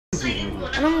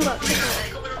Anong ba?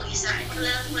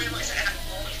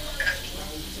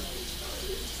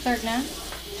 Start na?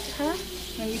 Ha?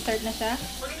 Nag-start na siya?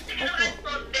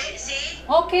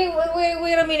 Opo. Okay,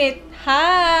 wait a minute.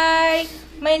 Hi!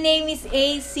 My name is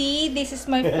AC. This is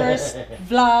my first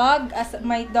vlog. As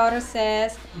my daughter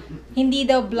says, hindi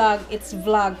daw vlog, it's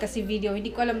vlog kasi video.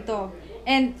 Hindi ko alam to.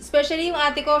 And especially yung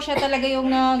ate ko, siya talaga yung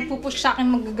nagpupush sa akin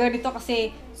magaganito kasi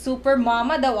super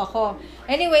mama daw ako.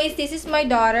 Anyways, this is my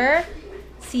daughter,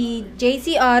 si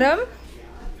JC Autumn.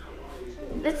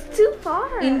 That's too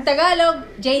far. In Tagalog,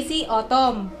 JC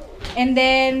Autumn. And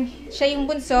then, siya yung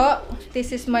bunso.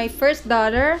 This is my first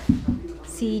daughter,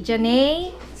 si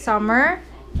Janae Summer.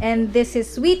 And this is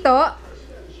Wito,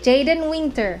 Jaden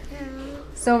Winter.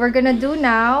 So, we're gonna do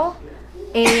now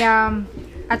a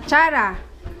achara.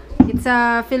 It's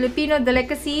a Filipino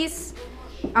delicacies.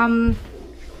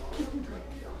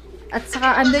 At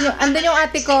saka, andun yung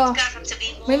ate ko.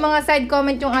 May mga side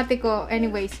comment yung ate ko.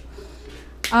 Anyways.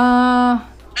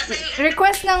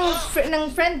 Request ng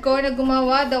friend ko na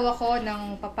gumawa daw ako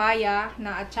ng papaya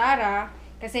na atsara.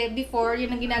 Kasi before,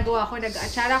 yun ang ginagawa ko.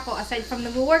 Nag-atsara ko. Aside from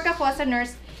nag-work ako as a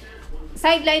nurse,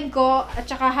 sideline ko at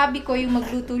saka hobby ko yung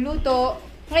magluto-luto.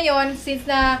 Ngayon, since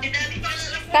na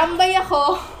tambay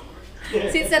ako,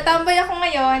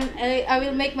 ngayon, I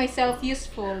will make myself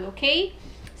useful. Okay?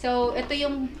 So, ito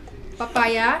yung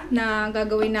papaya na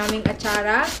gagawin naming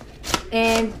atsara.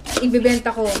 And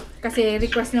ibebenta ko kasi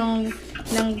request ng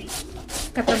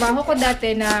katrabaho ko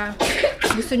dati na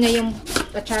gusto niya yung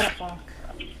atsara ko.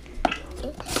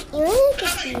 You really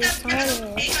just be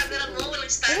silent.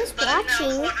 I'm just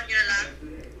watching.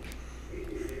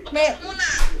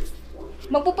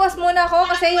 Magpo-pause muna ako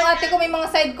kasi yung ate ko may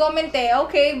mga side comment eh.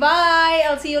 Okay, bye!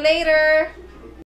 I'll see you later!